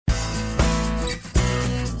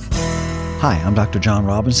Hi, I'm Dr. John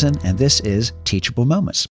Robinson, and this is Teachable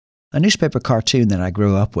Moments. A newspaper cartoon that I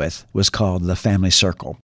grew up with was called The Family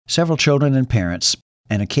Circle. Several children and parents,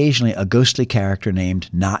 and occasionally a ghostly character named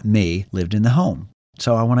Not Me, lived in the home.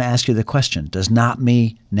 So I want to ask you the question, does Not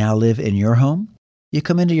Me now live in your home? You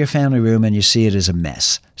come into your family room and you see it as a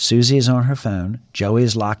mess. Susie is on her phone, Joey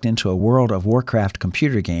is locked into a World of Warcraft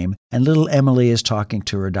computer game, and little Emily is talking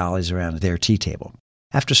to her dollies around their tea table.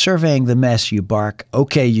 After surveying the mess, you bark,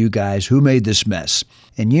 "Okay, you guys, who made this mess?"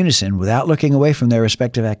 In unison, without looking away from their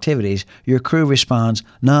respective activities, your crew responds,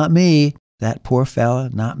 "Not me." That poor fella,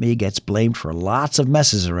 not me, gets blamed for lots of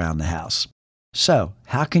messes around the house. So,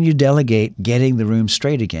 how can you delegate getting the room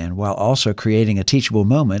straight again while also creating a teachable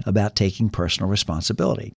moment about taking personal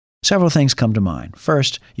responsibility? Several things come to mind.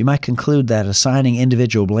 First, you might conclude that assigning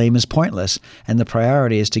individual blame is pointless and the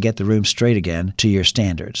priority is to get the room straight again to your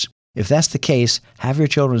standards. If that's the case, have your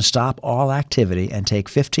children stop all activity and take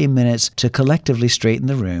 15 minutes to collectively straighten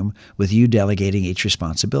the room with you delegating each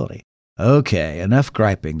responsibility. Okay, enough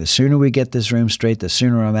griping. The sooner we get this room straight, the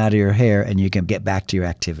sooner I'm out of your hair and you can get back to your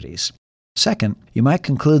activities. Second, you might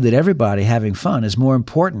conclude that everybody having fun is more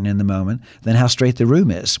important in the moment than how straight the room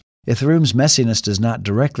is. If the room's messiness does not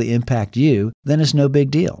directly impact you, then it's no big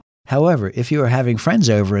deal. However, if you are having friends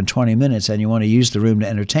over in 20 minutes and you want to use the room to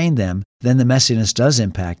entertain them, then the messiness does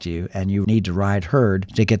impact you and you need to ride herd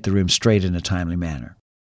to get the room straight in a timely manner.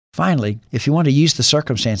 Finally, if you want to use the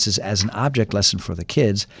circumstances as an object lesson for the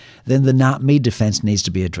kids, then the not me defense needs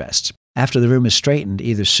to be addressed. After the room is straightened,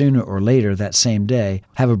 either sooner or later that same day,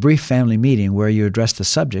 have a brief family meeting where you address the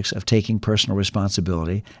subjects of taking personal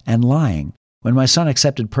responsibility and lying. When my son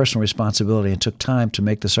accepted personal responsibility and took time to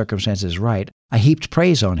make the circumstances right, I heaped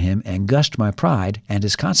praise on him and gushed my pride, and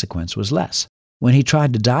his consequence was less. When he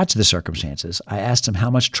tried to dodge the circumstances, I asked him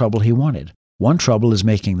how much trouble he wanted. One trouble is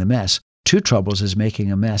making the mess. 2 troubles is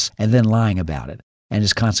making a mess and then lying about it, and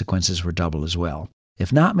his consequences were double as well.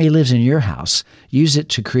 If Not Me lives in your house, use it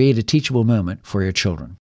to create a teachable moment for your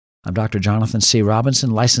children. I'm Dr. Jonathan C.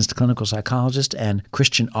 Robinson, licensed clinical psychologist and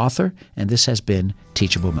Christian author, and this has been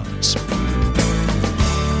Teachable Moments.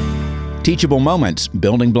 Teachable Moments,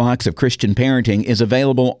 Building Blocks of Christian Parenting is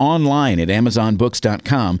available online at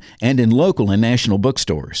AmazonBooks.com and in local and national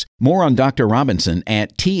bookstores. More on Dr. Robinson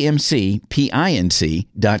at tmcpinc.com.